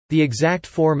The exact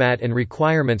format and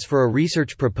requirements for a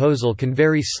research proposal can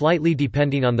vary slightly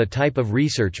depending on the type of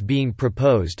research being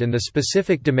proposed and the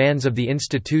specific demands of the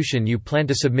institution you plan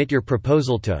to submit your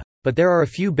proposal to, but there are a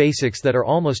few basics that are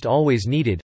almost always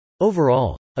needed.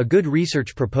 Overall, a good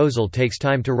research proposal takes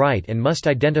time to write and must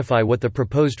identify what the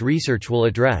proposed research will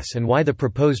address and why the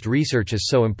proposed research is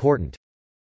so important.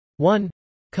 1.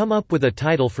 Come up with a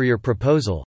title for your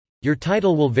proposal. Your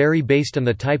title will vary based on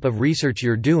the type of research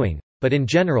you're doing, but in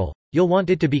general, you'll want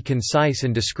it to be concise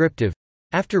and descriptive.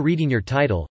 After reading your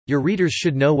title, your readers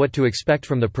should know what to expect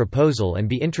from the proposal and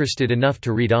be interested enough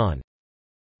to read on.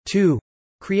 2.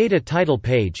 Create a title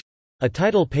page. A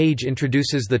title page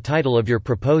introduces the title of your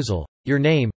proposal, your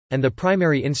name, and the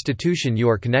primary institution you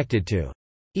are connected to.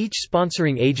 Each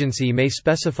sponsoring agency may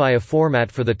specify a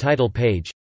format for the title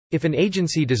page. If an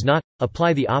agency does not,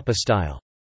 apply the APA style.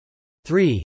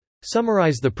 3.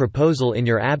 Summarize the proposal in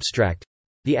your abstract.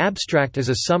 The abstract is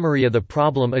a summary of the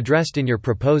problem addressed in your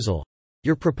proposal.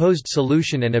 Your proposed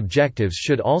solution and objectives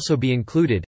should also be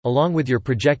included, along with your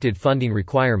projected funding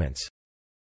requirements.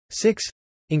 6.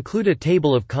 Include a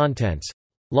table of contents.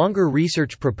 Longer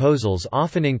research proposals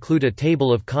often include a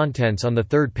table of contents on the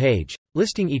third page,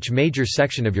 listing each major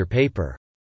section of your paper.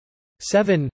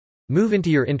 7. Move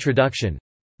into your introduction.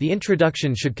 The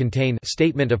introduction should contain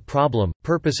statement of problem,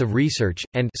 purpose of research,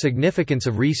 and significance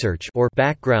of research or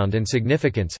background and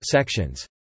significance sections.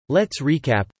 Let's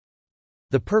recap.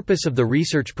 The purpose of the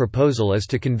research proposal is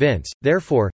to convince,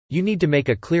 therefore, you need to make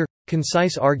a clear,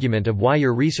 concise argument of why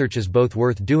your research is both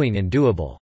worth doing and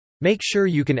doable. Make sure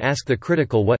you can ask the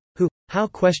critical what, who, how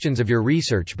questions of your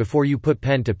research before you put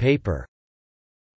pen to paper.